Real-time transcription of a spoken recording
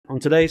On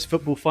today's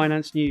Football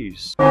Finance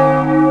News,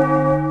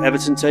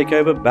 Everton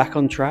takeover back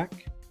on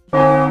track,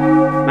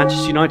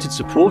 Manchester United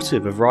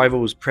supportive of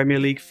rivals Premier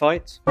League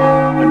fight,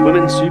 and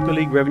Women's Super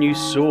League revenues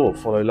soar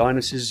follow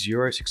Linus's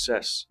Euro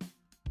success.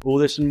 All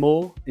this and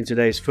more in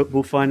today's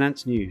Football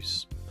Finance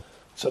News.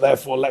 So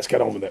therefore, let's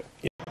get on with it.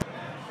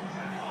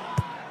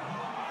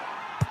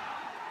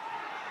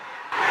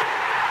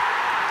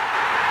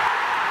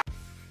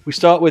 We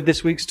start with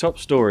this week's top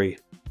story.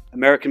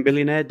 American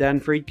billionaire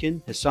Dan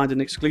Friedkin has signed an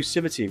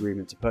exclusivity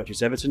agreement to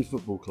purchase Everton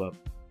Football Club.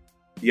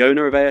 The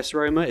owner of AS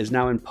Roma is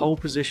now in pole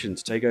position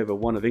to take over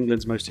one of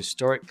England's most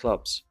historic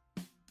clubs.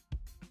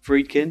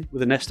 Friedkin,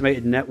 with an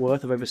estimated net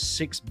worth of over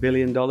 $6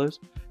 billion,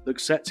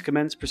 looks set to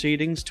commence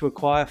proceedings to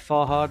acquire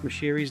Farhad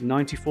Moshiri's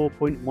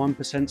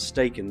 94.1%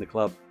 stake in the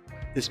club.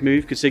 This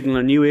move could signal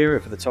a new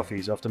era for the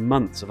Toffees after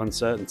months of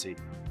uncertainty.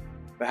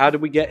 But how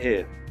did we get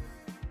here?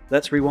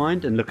 Let's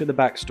rewind and look at the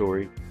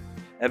backstory.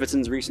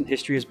 Everton's recent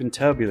history has been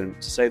turbulent,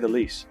 to say the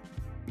least.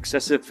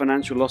 Excessive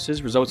financial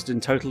losses resulted in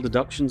total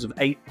deductions of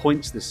 8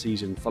 points this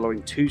season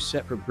following 2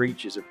 separate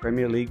breaches of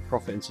Premier League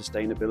profit and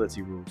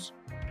sustainability rules.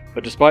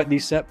 But despite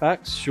these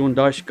setbacks, Sean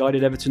Dyche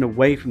guided Everton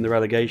away from the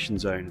relegation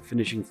zone,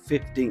 finishing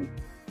 15th,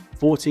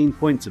 14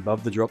 points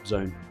above the drop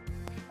zone.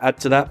 Add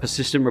to that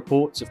persistent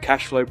reports of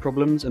cash flow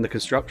problems and the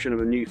construction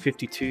of a new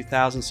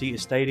 52,000-seater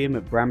stadium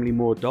at Bramley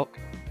Moor Dock,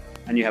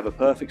 and you have a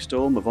perfect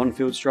storm of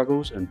on-field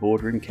struggles and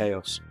boardroom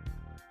chaos.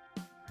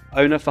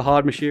 Owner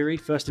Farhad Moshiri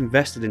first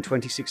invested in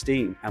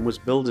 2016 and was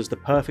billed as the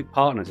perfect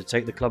partner to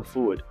take the club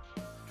forward.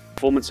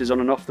 Performances on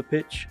and off the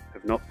pitch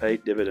have not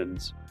paid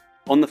dividends.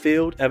 On the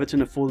field, Everton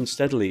have fallen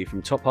steadily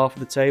from top half of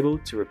the table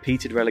to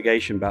repeated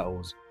relegation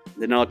battles.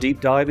 In our deep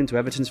dive into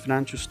Everton's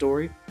financial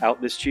story, out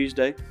this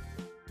Tuesday,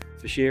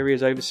 Moshiri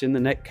has overseen the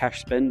net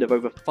cash spend of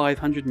over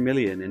 $500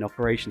 million in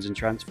operations and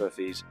transfer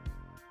fees,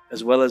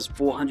 as well as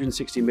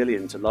 $460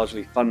 million to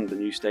largely fund the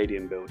new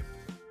stadium build.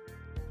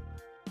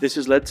 This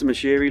has led to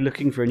Moshiri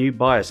looking for a new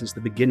buyer since the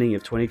beginning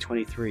of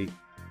 2023.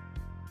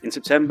 In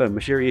September,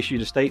 Moshiri issued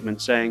a statement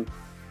saying,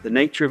 "The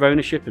nature of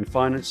ownership and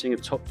financing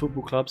of top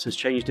football clubs has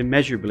changed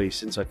immeasurably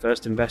since I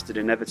first invested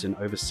in Everton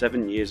over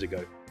 7 years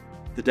ago.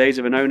 The days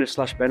of an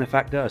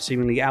owner/benefactor are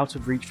seemingly out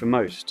of reach for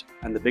most,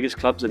 and the biggest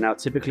clubs are now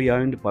typically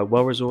owned by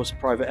well-resourced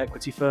private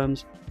equity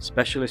firms,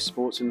 specialist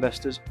sports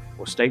investors,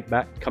 or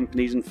state-backed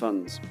companies and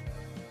funds."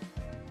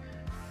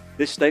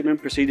 This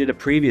statement preceded a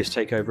previous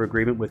takeover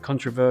agreement with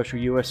controversial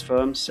US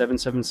firm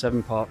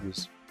 777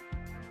 Partners.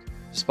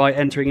 Despite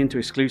entering into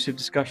exclusive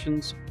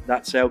discussions,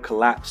 that sale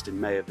collapsed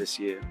in May of this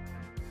year.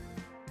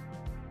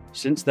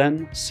 Since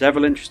then,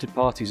 several interested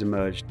parties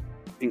emerged,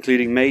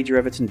 including major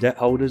Everton debt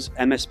holders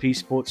MSP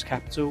Sports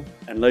Capital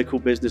and local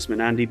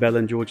businessmen Andy Bell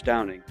and George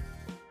Downing.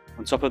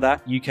 On top of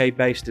that,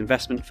 UK-based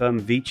investment firm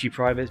Vici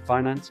Private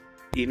Finance,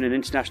 even an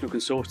international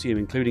consortium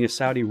including a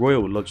Saudi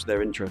royal lodged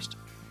their interest.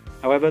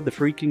 However, the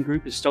Friedkin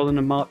Group has stolen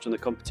a march on the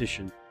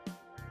competition.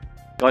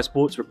 Sky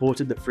Sports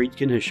reported that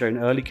Friedkin has shown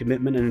early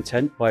commitment and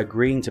intent by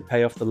agreeing to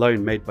pay off the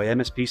loan made by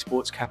MSP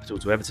Sports Capital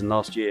to Everton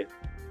last year,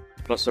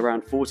 plus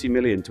around $40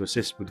 million to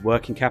assist with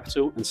working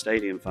capital and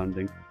stadium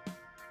funding.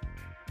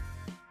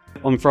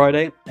 On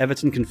Friday,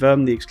 Everton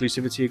confirmed the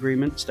exclusivity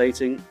agreement,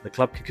 stating the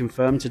club can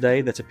confirm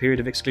today that a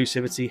period of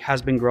exclusivity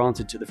has been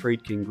granted to the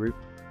Friedkin Group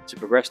to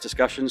progress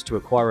discussions to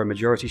acquire a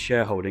majority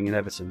shareholding in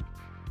Everton.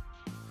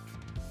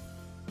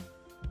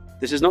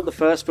 This is not the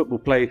first football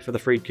play for the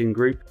Friedkin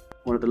Group,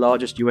 one of the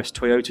largest US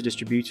Toyota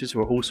distributors who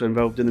are also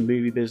involved in the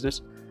movie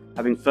business,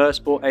 having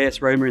first bought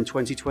AS Roma in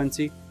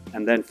 2020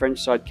 and then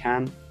French side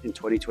Cannes in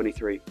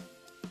 2023.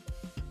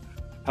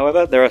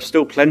 However, there are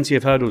still plenty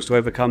of hurdles to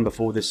overcome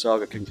before this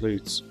saga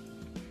concludes.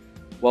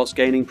 Whilst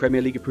gaining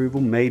Premier League approval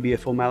may be a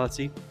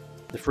formality,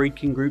 the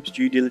Friedkin Group's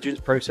due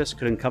diligence process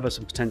could uncover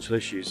some potential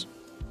issues.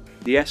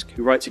 The Esk,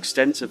 who writes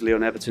extensively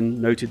on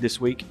Everton, noted this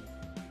week,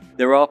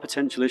 "There are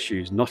potential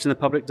issues not in the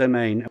public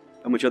domain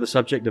and which are the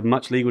subject of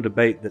much legal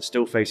debate that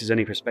still faces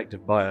any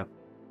prospective buyer.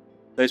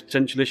 Those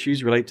potential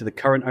issues relate to the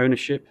current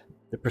ownership,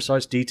 the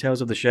precise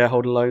details of the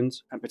shareholder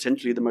loans, and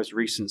potentially the most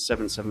recent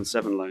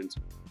 777 loans,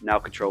 now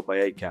controlled by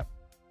ACAP.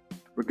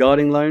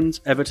 Regarding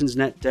loans, Everton's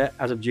net debt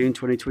as of June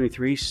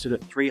 2023 stood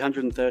at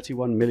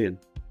 $331 million.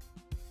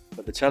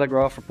 But the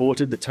Telegraph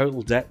reported the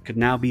total debt could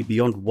now be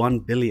beyond $1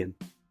 billion.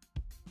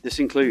 This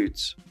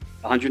includes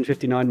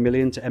 $159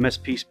 million to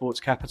MSP Sports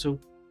Capital,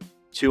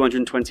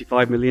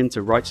 $225 million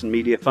to Rights and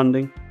Media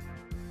Funding,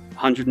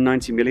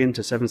 $190 million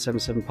to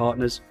 777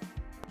 Partners,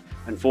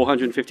 and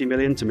 $450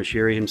 million to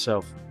Moshiri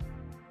himself.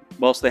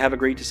 Whilst they have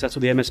agreed to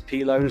settle the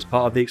MSP loan as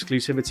part of the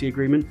exclusivity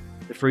agreement,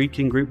 the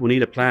Friedkin Group will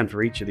need a plan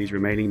for each of these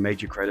remaining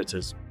major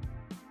creditors.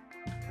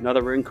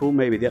 Another wrinkle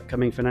may be the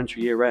upcoming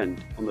financial year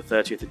end on the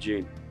 30th of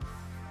June.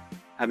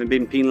 Having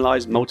been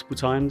penalised multiple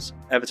times,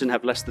 Everton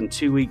have less than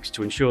 2 weeks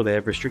to ensure they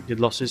have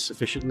restricted losses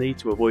sufficiently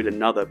to avoid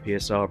another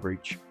PSR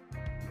breach.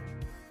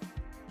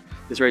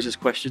 This raises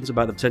questions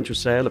about the potential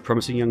sale of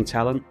promising young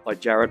talent like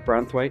Jared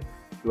Branthwaite,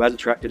 who has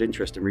attracted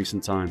interest in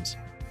recent times.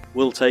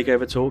 Will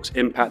takeover talks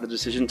impact the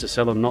decision to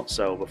sell or not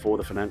sell before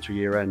the financial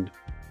year end?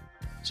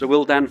 So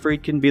will Dan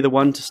Friedkin be the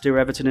one to steer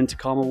Everton into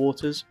calmer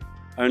waters?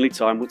 Only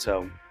time will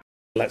tell.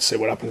 Let's see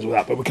what happens with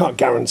that, but we can't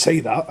guarantee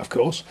that, of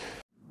course.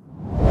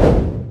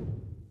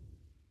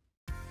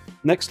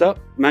 Next up,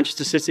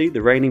 Manchester City,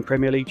 the reigning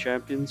Premier League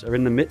champions, are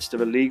in the midst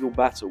of a legal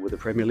battle with the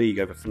Premier League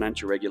over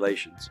financial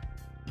regulations.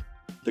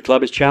 The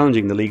club is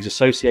challenging the league's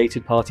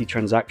associated party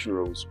transaction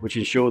rules, which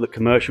ensure that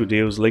commercial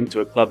deals linked to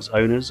a club's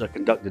owners are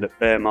conducted at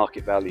fair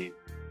market value.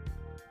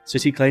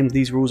 City claims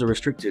these rules are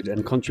restricted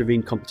and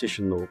contravene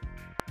competition law,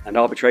 and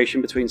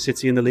arbitration between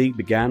City and the league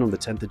began on the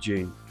 10th of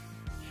June.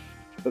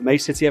 But may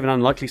City have an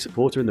unlikely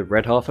supporter in the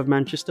red half of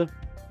Manchester?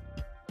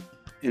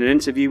 In an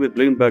interview with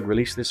Bloomberg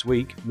released this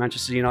week,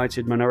 Manchester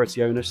United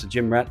minority owner Sir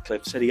Jim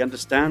Ratcliffe said he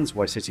understands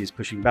why City is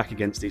pushing back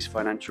against these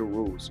financial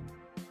rules.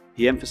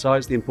 He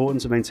emphasised the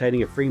importance of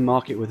maintaining a free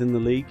market within the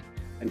league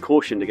and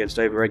cautioned against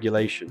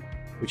over-regulation,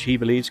 which he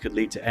believes could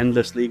lead to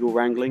endless legal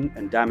wrangling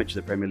and damage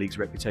the Premier League's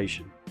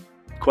reputation.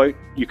 Quote,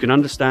 "You can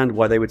understand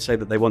why they would say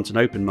that they want an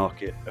open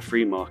market, a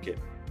free market.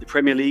 The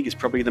Premier League is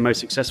probably the most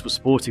successful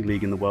sporting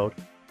league in the world,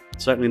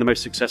 certainly the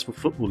most successful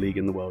football league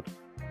in the world.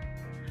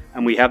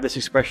 And we have this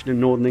expression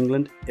in Northern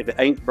England, if it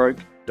ain't broke,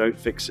 don't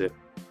fix it.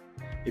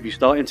 If you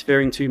start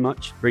interfering too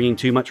much, bringing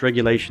too much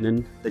regulation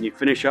in, then you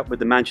finish up with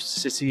the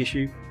Manchester City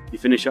issue, you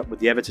finish up with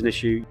the Everton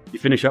issue, you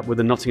finish up with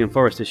the Nottingham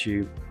Forest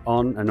issue,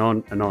 on and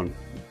on and on."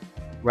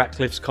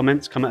 Ratcliffe's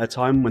comments come at a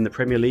time when the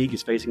Premier League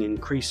is facing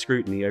increased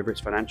scrutiny over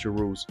its financial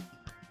rules.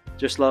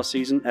 Just last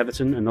season,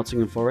 Everton and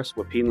Nottingham Forest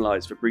were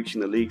penalised for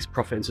breaching the league's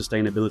profit and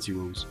sustainability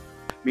rules.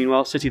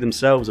 Meanwhile, City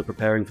themselves are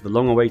preparing for the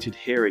long-awaited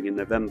hearing in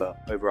November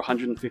over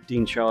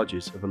 115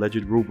 charges of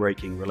alleged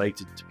rule-breaking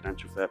related to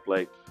financial fair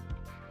play.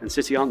 And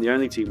City aren't the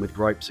only team with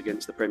gripes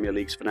against the Premier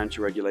League's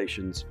financial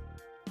regulations.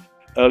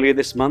 Earlier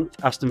this month,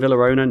 Aston Villa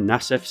owner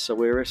Nassef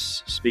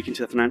Sawiris, speaking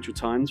to the Financial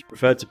Times,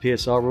 referred to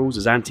PSR rules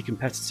as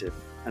anti-competitive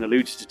and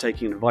alluded to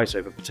taking advice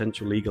over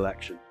potential legal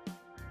action.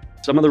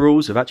 Some of the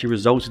rules have actually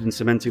resulted in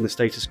cementing the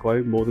status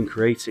quo more than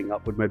creating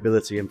upward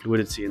mobility and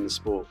fluidity in the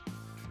sport.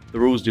 The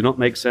rules do not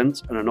make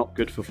sense and are not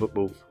good for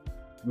football.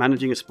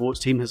 Managing a sports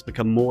team has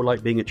become more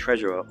like being a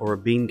treasurer or a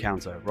bean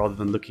counter rather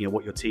than looking at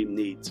what your team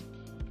needs.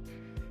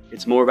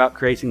 It's more about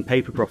creating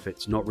paper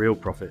profits, not real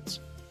profits.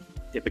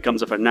 It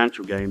becomes a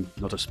financial game,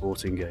 not a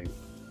sporting game.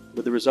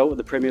 With the result of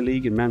the Premier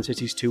League and Man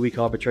City's 2-week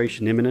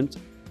arbitration imminent,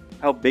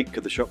 how big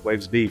could the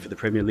shockwaves be for the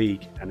Premier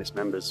League and its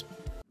members?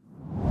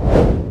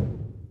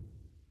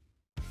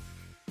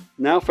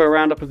 Now for a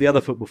roundup of the other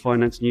football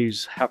finance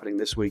news happening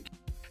this week.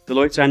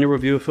 Deloitte's annual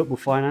review of football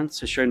finance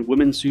has shown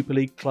Women's Super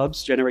League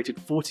clubs generated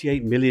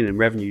 $48 million in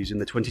revenues in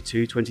the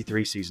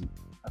 22-23 season,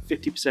 a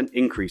 50%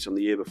 increase on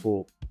the year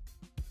before.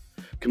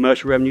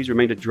 Commercial revenues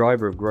remained a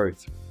driver of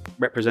growth,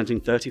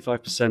 representing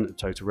 35% of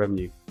total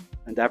revenue,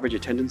 and average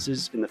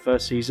attendances in the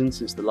first season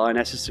since the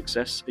Lionesses'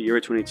 success at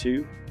Euro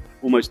 22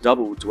 almost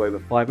doubled to over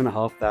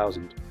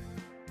 5,500.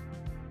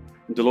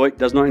 Deloitte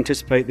does not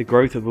anticipate the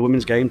growth of the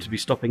women's game to be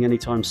stopping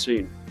anytime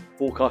soon,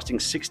 forecasting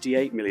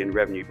 $68 million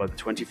revenue by the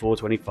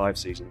 24-25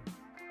 season.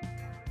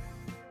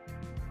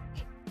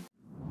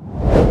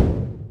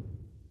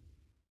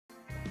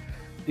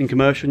 In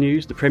commercial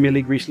news, the Premier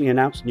League recently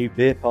announced a new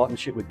beer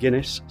partnership with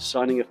Guinness,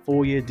 signing a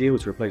 4-year deal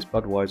to replace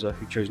Budweiser,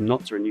 who chose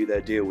not to renew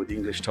their deal with the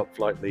English top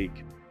flight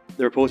league.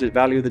 The reported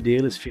value of the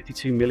deal is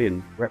 $52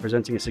 million,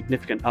 representing a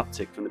significant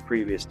uptick from the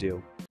previous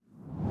deal.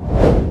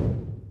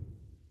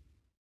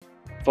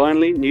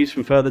 Finally, news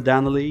from further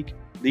down the league.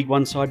 League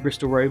One side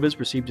Bristol Rovers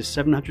received a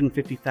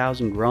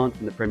 $750,000 grant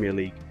from the Premier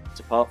League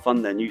to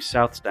part-fund their new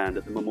South Stand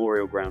at the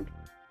Memorial Ground.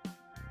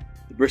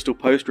 The Bristol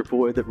Post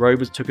reported that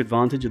Rovers took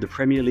advantage of the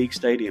Premier League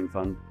Stadium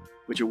Fund,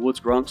 which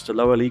awards grants to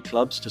lower league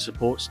clubs to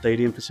support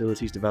stadium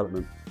facilities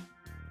development.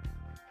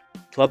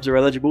 Clubs are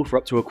eligible for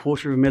up to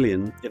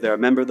 $250,000 if they're a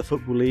member of the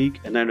Football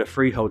League and own a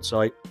freehold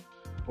site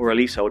or a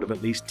leasehold of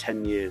at least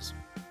 10 years.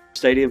 The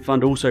Stadium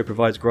Fund also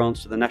provides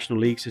grants to the National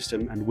League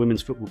System and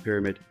Women's Football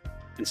Pyramid,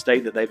 and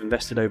state that they've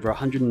invested over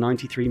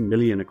 $193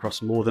 million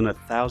across more than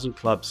 1,000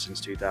 clubs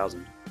since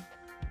 2000.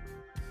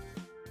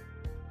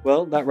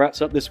 Well, that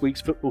wraps up this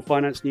week's football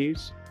finance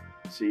news.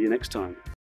 See you next time.